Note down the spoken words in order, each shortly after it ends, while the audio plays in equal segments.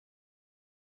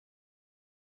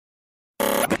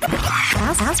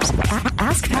Ask Pat.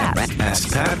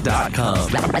 AskPat.com.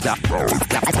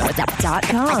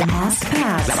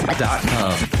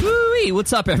 AskPat.com. Woo-wee.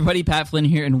 What's up, everybody? Pat Flynn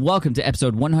here, and welcome to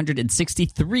episode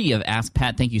 163 of Ask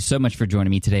Pat. Thank you so much for joining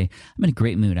me today. I'm in a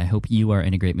great mood. I hope you are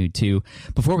in a great mood, too.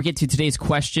 Before we get to today's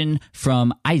question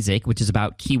from Isaac, which is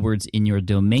about keywords in your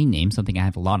domain name, something I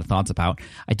have a lot of thoughts about,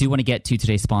 I do want to get to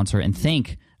today's sponsor and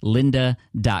thank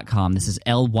lynda.com. This is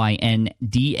lynda.com.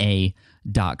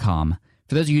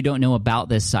 For those of you who don't know about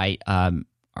this site,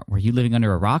 were you living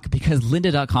under a rock? Because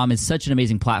lynda.com is such an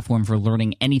amazing platform for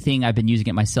learning anything. I've been using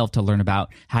it myself to learn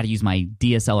about how to use my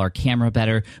DSLR camera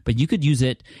better, but you could use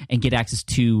it and get access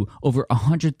to over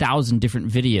 100,000 different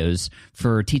videos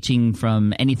for teaching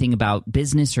from anything about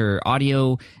business or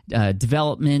audio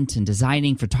development and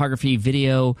designing, photography,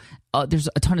 video. There's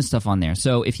a ton of stuff on there.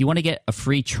 So if you want to get a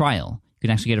free trial, you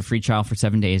can actually get a free trial for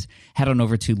 7 days. Head on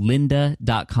over to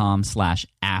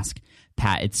lynda.com/ask.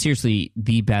 Pat, it's seriously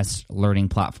the best learning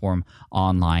platform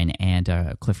online, and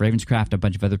Cliff Ravenscraft, a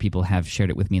bunch of other people have shared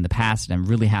it with me in the past, and I'm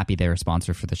really happy they're a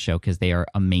sponsor for the show because they are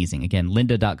amazing. Again,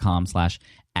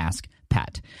 lynda.com/ask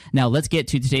Pat. Now, let's get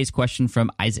to today's question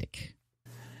from Isaac.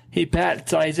 Hey, Pat,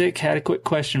 it's Isaac. Had a quick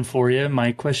question for you.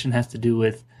 My question has to do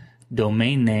with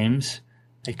domain names.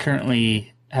 I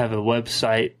currently have a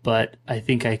website, but I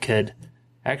think I could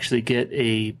actually get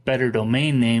a better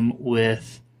domain name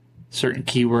with certain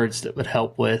keywords that would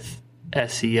help with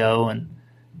SEO and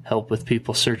help with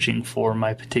people searching for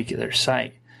my particular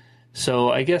site. So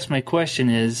I guess my question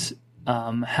is,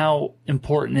 how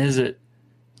important is it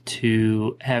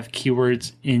to have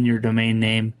keywords in your domain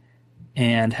name,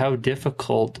 and how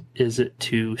difficult is it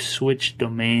to switch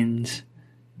domain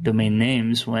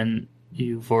names when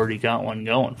you've already got one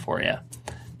going for you?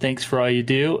 Thanks for all you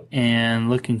do, and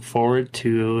looking forward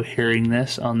to hearing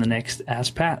this on the next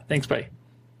Ask Pat. Thanks, bye.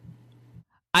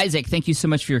 Isaac, thank you so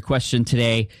much for your question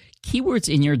today.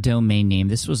 Keywords in your domain name.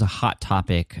 This was a hot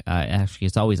topic. Actually,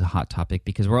 it's always a hot topic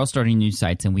because we're all starting new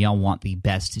sites and we all want the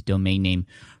best domain name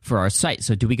for our site.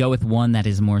 So do we go with one that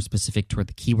is more specific toward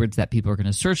the keywords that people are going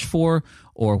to search for,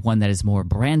 or one that is more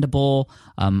brandable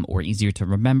or easier to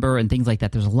remember and things like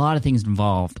that? There's a lot of things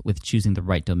involved with choosing the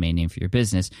right domain name for your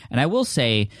business. And I will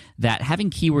say that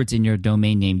having keywords in your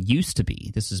domain name used to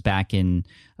be, this was back in,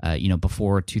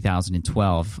 before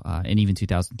 2012 and even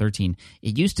 2013,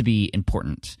 it used to be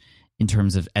important in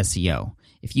terms of SEO.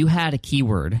 If you had a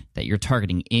keyword that you're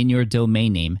targeting in your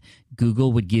domain name,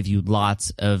 Google would give you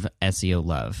lots of SEO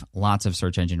love, lots of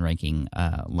search engine ranking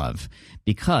love,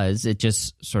 because it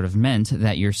just sort of meant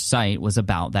that your site was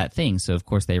about that thing. So, of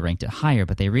course, they ranked it higher,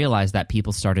 but they realized that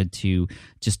people started to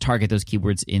just target those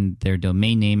keywords in their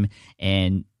domain name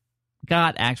and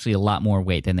got actually a lot more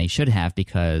weight than they should have,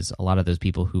 because a lot of those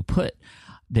people who put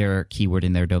their keyword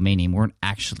in their domain name weren't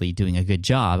actually doing a good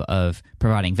job of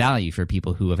providing value for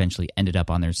people who eventually ended up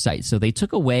on their site. So they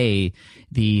took away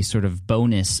the sort of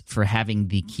bonus for having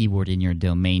the keyword in your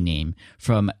domain name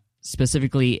from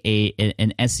specifically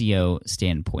an SEO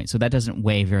standpoint. So that doesn't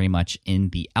weigh very much in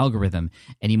the algorithm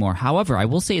anymore. However, I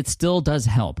will say it still does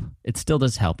help. It still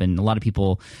does help. And a lot of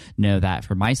people know that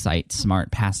for my site,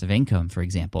 Smart Passive Income, for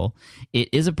example, it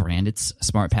is a brand. It's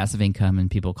Smart Passive Income,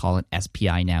 and people call it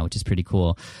SPI now, which is pretty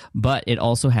cool. But it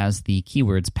also has the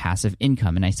keywords passive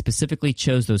income. And I specifically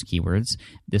chose those keywords.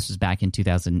 This was back in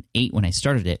 2008 when I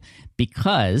started it,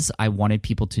 because I wanted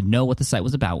people to know what the site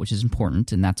was about, which is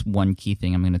important. And that's one key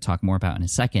thing I'm going to talk more about in a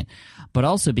second. But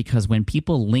also because when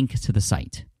people link to the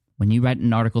site, when you write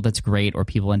an article that's great or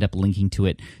people end up linking to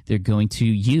it, they're going to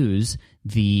use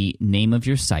the name of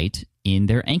your site in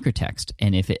their anchor text.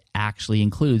 And if it actually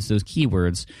includes those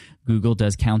keywords, Google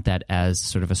does count that as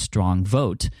sort of a strong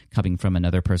vote coming from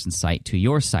another person's site to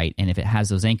your site. And if it has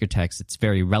those anchor texts, it's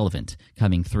very relevant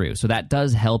coming through. So that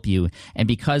does help you. And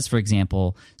because, for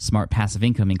example, Smart Passive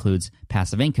Income includes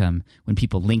passive income, when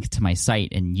people link to my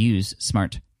site and use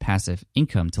Smart Passive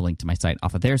Income to link to my site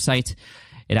off of their site,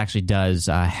 it actually does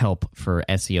help for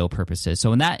SEO purposes.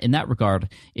 So in that regard,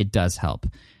 it does help.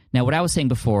 Now, what I was saying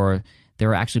before, there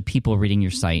are actually people reading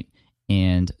your site.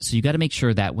 And so you got to make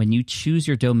sure that when you choose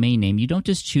your domain name, you don't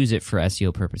just choose it for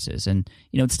SEO purposes. And,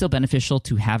 it's still beneficial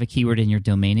to have a keyword in your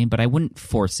domain name, but I wouldn't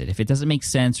force it. If it doesn't make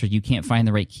sense or you can't find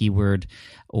the right keyword,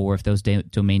 or if those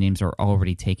domain names are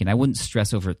already taken, I wouldn't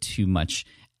stress over it too much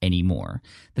anymore.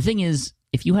 The thing is,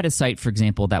 if you had a site, for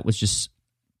example, that was just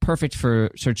perfect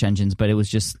for search engines, but it was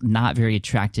just not very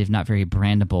attractive, not very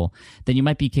brandable, then you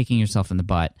might be kicking yourself in the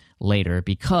butt later,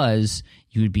 because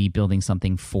you would be building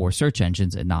something for search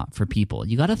engines and not for people.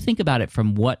 You got to think about it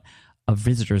from what a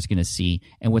visitor is going to see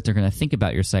and what they're going to think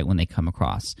about your site when they come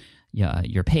across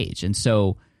your page. And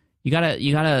so You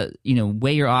gotta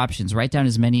weigh your options. Write down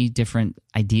as many different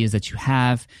ideas that you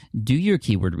have. Do your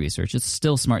keyword research. It's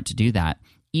still smart to do that,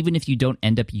 even if you don't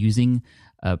end up using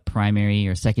a primary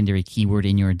or secondary keyword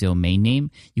in your domain name.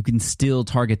 You can still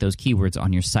target those keywords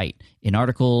on your site in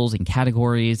articles, in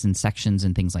categories, and sections,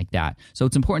 and things like that. So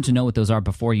it's important to know what those are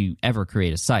before you ever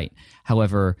create a site.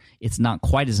 However, it's not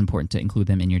quite as important to include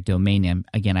them in your domain name.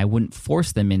 Again, I wouldn't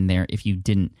force them in there if you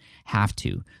didn't have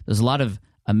to. There's a lot of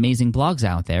amazing blogs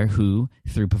out there who,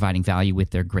 through providing value with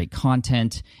their great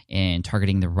content and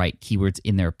targeting the right keywords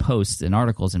in their posts and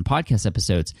articles and podcast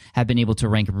episodes, have been able to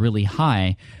rank really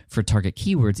high for target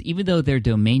keywords, even though their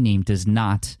domain name does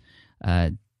not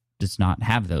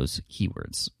have those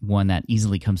keywords. One that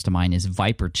easily comes to mind is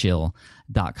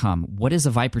viperchill.com. What is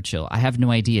a viperchill? I have no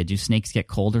idea. Do snakes get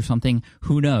cold or something?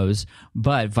 Who knows?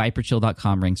 But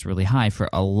viperchill.com ranks really high for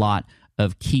a lot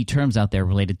of key terms out there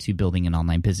related to building an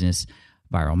online business,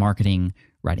 viral marketing,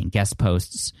 writing guest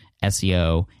posts,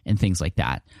 SEO, and things like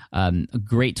that. A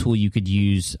great tool you could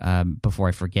use, before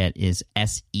I forget, is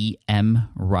semrush.com.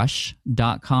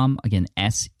 Again,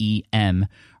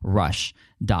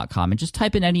 semrush.com. And just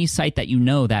type in any site that you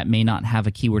know that may not have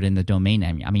a keyword in the domain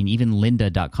name. I mean, even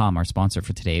lynda.com, our sponsor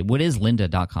for today. What is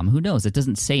lynda.com? Who knows? It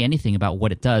doesn't say anything about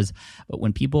what it does, but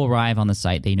when people arrive on the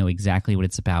site, they know exactly what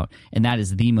it's about. And that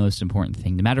is the most important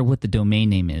thing. No matter what the domain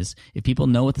name is, if people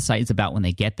know what the site is about when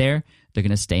they get there, they're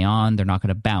going to stay on. They're not going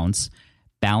to bounce.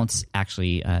 Bounce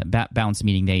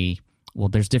meaning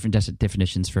there's different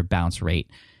definitions for bounce rate.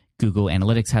 Google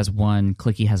Analytics has one.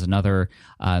 Clicky has another.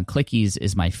 Clickies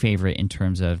is my favorite in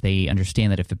terms of they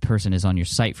understand that if a person is on your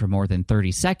site for more than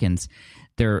 30 seconds,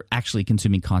 they're actually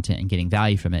consuming content and getting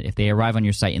value from it. If they arrive on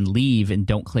your site and leave and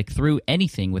don't click through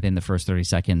anything within the first 30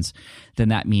 seconds, then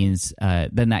that means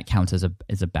then that counts as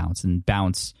a bounce. And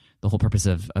bounce, the whole purpose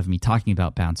of me talking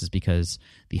about bounce is because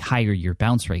the higher your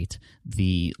bounce rate,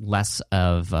 the less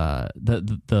of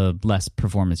the less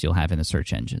performance you'll have in the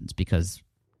search engines, because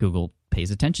Google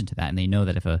pays attention to that, and they know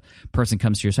that if a person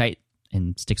comes to your site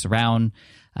and sticks around,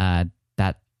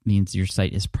 that means your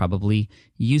site is probably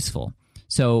useful.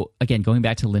 So again, going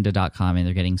back to lynda.com, and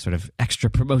they're getting sort of extra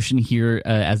promotion here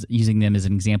as using them as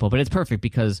an example, but it's perfect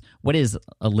because what is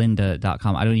a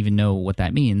lynda.com? I don't even know what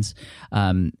that means.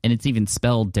 And it's even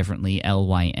spelled differently,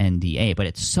 Lynda, but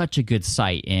it's such a good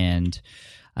site, and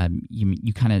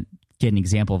you kind of get an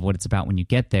example of what it's about when you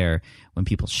get there, when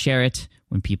people share it,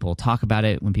 when people talk about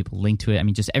it, when people link to it. I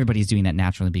mean, just everybody's doing that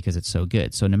naturally because it's so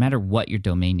good. So no matter what your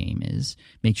domain name is,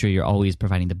 make sure you're always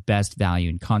providing the best value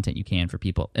and content you can for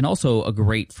people. And also a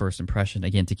great first impression,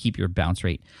 again, to keep your bounce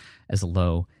rate as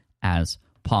low as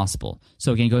possible.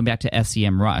 So again, going back to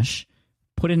SEMrush,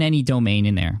 put in any domain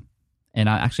in there. And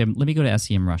let me go to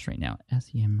SEMrush right now,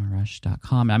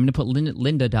 semrush.com. I'm going to put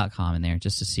lynda.com in there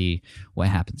just to see what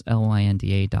happens,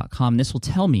 lynda.com. This will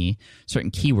tell me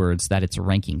certain keywords that it's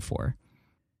ranking for.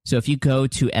 So if you go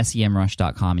to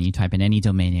semrush.com and you type in any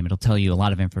domain name, it'll tell you a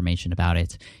lot of information about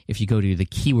it. If you go to the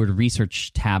keyword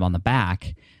research tab on the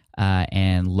back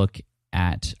and look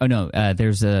at,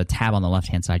 there's a tab on the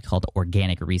left-hand side called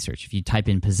organic research. If you type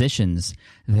in positions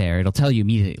there, it'll tell you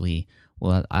immediately.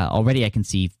 Well, already I can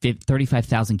see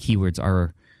 35,000 keywords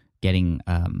are getting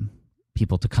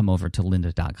people to come over to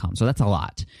lynda.com. So that's a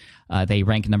lot. They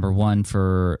rank number one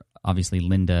for obviously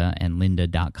Lynda and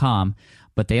lynda.com,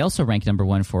 but they also rank number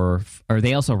one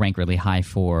they also rank really high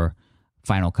for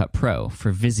Final Cut Pro,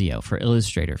 for Vizio, for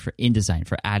Illustrator, for InDesign,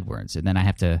 for AdWords. And then I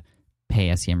have to pay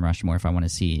SEMrush more if I want to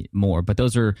see more. But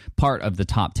those are part of the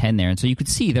top 10 there. And so you could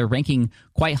see they're ranking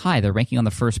quite high. They're ranking on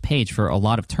the first page for a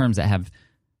lot of terms that have,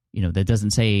 that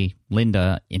doesn't say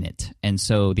Lynda in it. And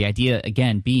so the idea,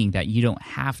 again, being that you don't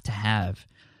have to have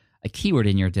a keyword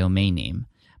in your domain name,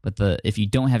 but if you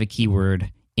don't have a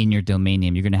keyword in your domain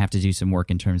name, you're going to have to do some work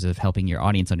in terms of helping your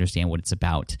audience understand what it's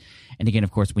about. And again,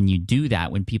 of course, when you do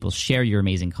that, when people share your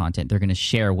amazing content, they're going to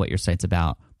share what your site's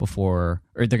about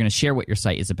they're going to share what your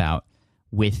site is about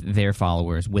with their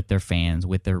followers, with their fans,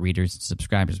 with their readers and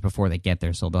subscribers before they get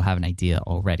there. So they'll have an idea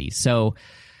already. So,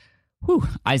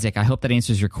 Isaac, I hope that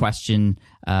answers your question.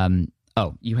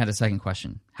 You had a second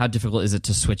question. How difficult is it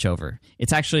to switch over?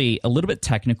 It's actually a little bit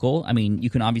technical. I mean, you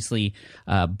can obviously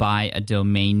buy a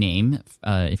domain name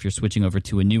if you're switching over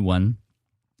to a new one.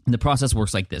 And the process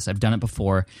works like this. I've done it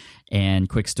before, and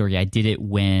quick story, I did it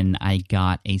when I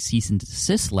got a cease and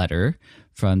desist letter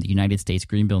from the United States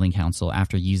Green Building Council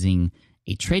after using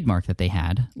a trademark that they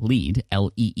had, LEED,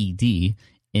 L-E-E-D,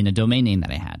 in a domain name that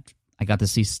I had. I got the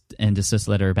cease and desist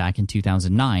letter back in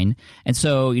 2009. And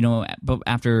so, but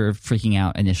after freaking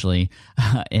out initially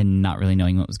and not really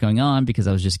knowing what was going on because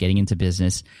I was just getting into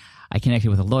business, I connected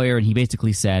with a lawyer, and he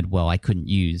basically said, well, I couldn't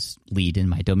use lead in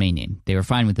my domain name. They were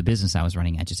fine with the business I was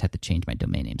running. I just had to change my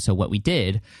domain name. So what we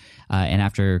did, and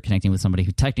after connecting with somebody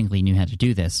who technically knew how to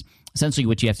do this, essentially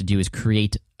what you have to do is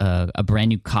create a brand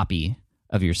new copy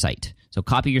of your site. So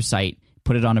copy your site,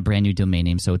 put it on a brand new domain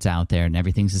name so it's out there and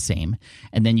everything's the same.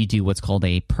 And then you do what's called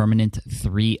a permanent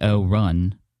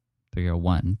 301.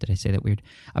 Did I say that weird?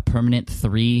 A permanent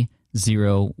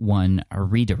 301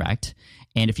 redirect.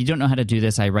 And if you don't know how to do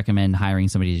this, I recommend hiring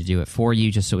somebody to do it for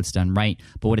you just so it's done right.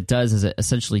 But what it does is it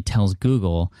essentially tells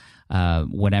Google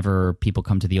whenever people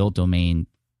come to the old domain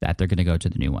that they're going to go to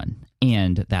the new one,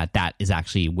 and that is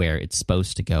actually where it's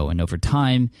supposed to go. And over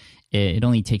time, it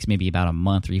only takes maybe about a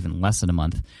month or even less than a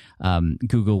month,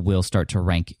 Google will start to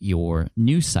rank your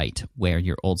new site where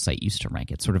your old site used to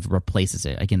rank. It sort of replaces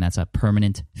it. Again, that's a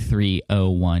permanent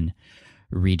 301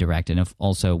 redirect. And if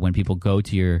also when people go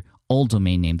to your old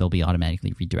domain name, they'll be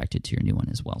automatically redirected to your new one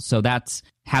as well. So that's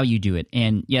how you do it.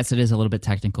 And yes, it is a little bit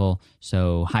technical,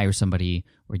 so hire somebody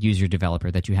or use your developer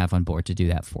that you have on board to do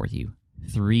that for you.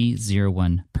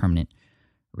 301 permanent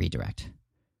redirect.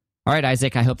 All right,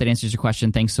 Isaac, I hope that answers your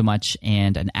question. Thanks so much.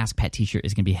 And an Ask Pat t-shirt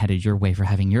is going to be headed your way for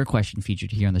having your question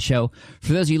featured here on the show.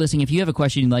 For those of you listening, if you have a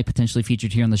question you'd like potentially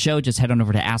featured here on the show, just head on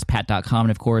over to askpat.com.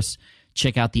 And of course,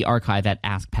 check out the archive at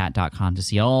askpat.com to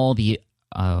see all the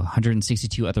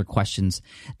 162 other questions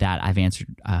that I've answered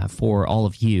for all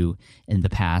of you in the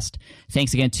past.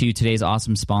 Thanks again to today's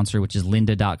awesome sponsor, which is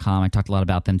lynda.com. I talked a lot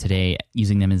about them today,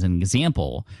 using them as an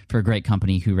example for a great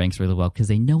company who ranks really well because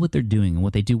they know what they're doing. And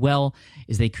what they do well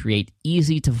is they create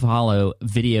easy-to-follow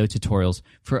video tutorials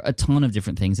for a ton of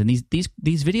different things. And these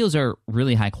videos are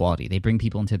really high quality. They bring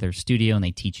people into their studio and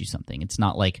they teach you something. It's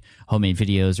not like homemade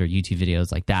videos or YouTube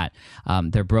videos like that.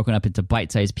 They're broken up into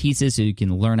bite-sized pieces so you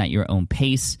can learn at your own pace.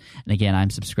 And again,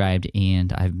 I'm subscribed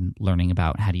and I'm learning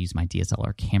about how to use my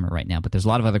DSLR camera right now. But there's a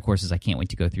lot of other courses I can't wait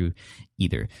to go through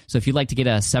either. So if you'd like to get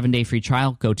a 7-day free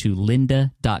trial, go to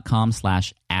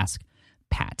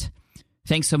lynda.com/askpat.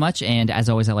 Thanks so much. And as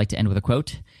always, I like to end with a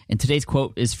quote. And today's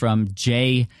quote is from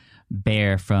Jay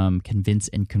Baer from Convince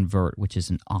and Convert, which is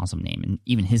an awesome name. And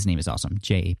even his name is awesome,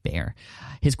 Jay Baer.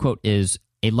 His quote is,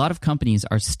 "A lot of companies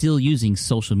are still using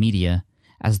social media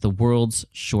as the world's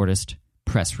shortest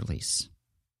press release."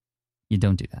 You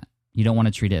don't do that. You don't want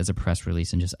to treat it as a press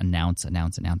release and just announce. You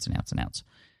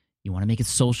want to make it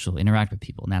social, interact with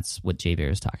people, and that's what Jay Baer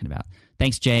is talking about.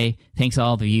 Thanks, Jay. Thanks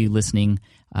all of you listening.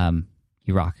 You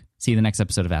rock. See you in the next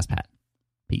episode of Ask Pat.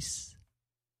 Peace.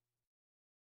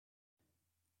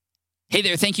 Hey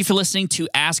there, thank you for listening to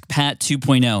Ask Pat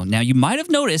 2.0. Now, you might have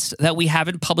noticed that we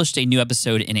haven't published a new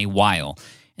episode in a while.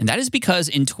 And that is because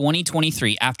in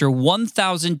 2023, after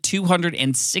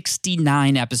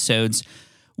 1,269 episodes,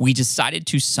 we decided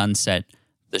to sunset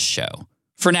the show.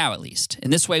 For now, at least. In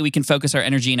this way, we can focus our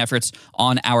energy and efforts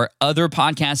on our other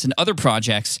podcasts and other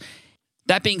projects.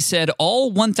 That being said,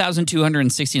 all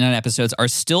 1,269 episodes are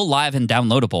still live and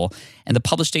downloadable, and the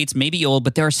published dates may be old,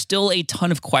 but there are still a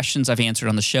ton of questions I've answered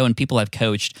on the show and people I've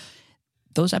coached.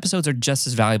 Those episodes are just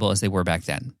as valuable as they were back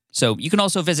then. So you can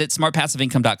also visit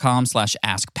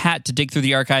smartpassiveincome.com/askpat to dig through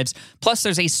the archives. Plus,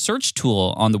 there's a search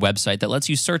tool on the website that lets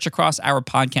you search across our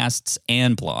podcasts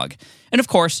and blog. And of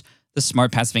course, the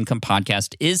Smart Passive Income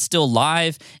podcast is still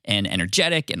live and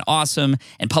energetic and awesome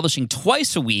and publishing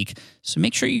twice a week. So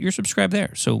make sure you're subscribed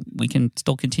there so we can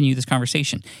still continue this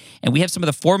conversation. And we have some of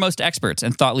the foremost experts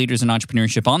and thought leaders in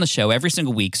entrepreneurship on the show every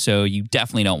single week, so you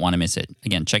definitely don't want to miss it.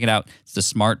 Again, check it out. It's the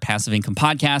Smart Passive Income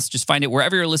podcast. Just find it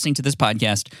wherever you're listening to this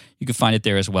podcast. You can find it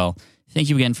there as well. Thank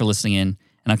you again for listening in,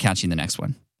 and I'll catch you in the next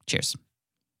one. Cheers.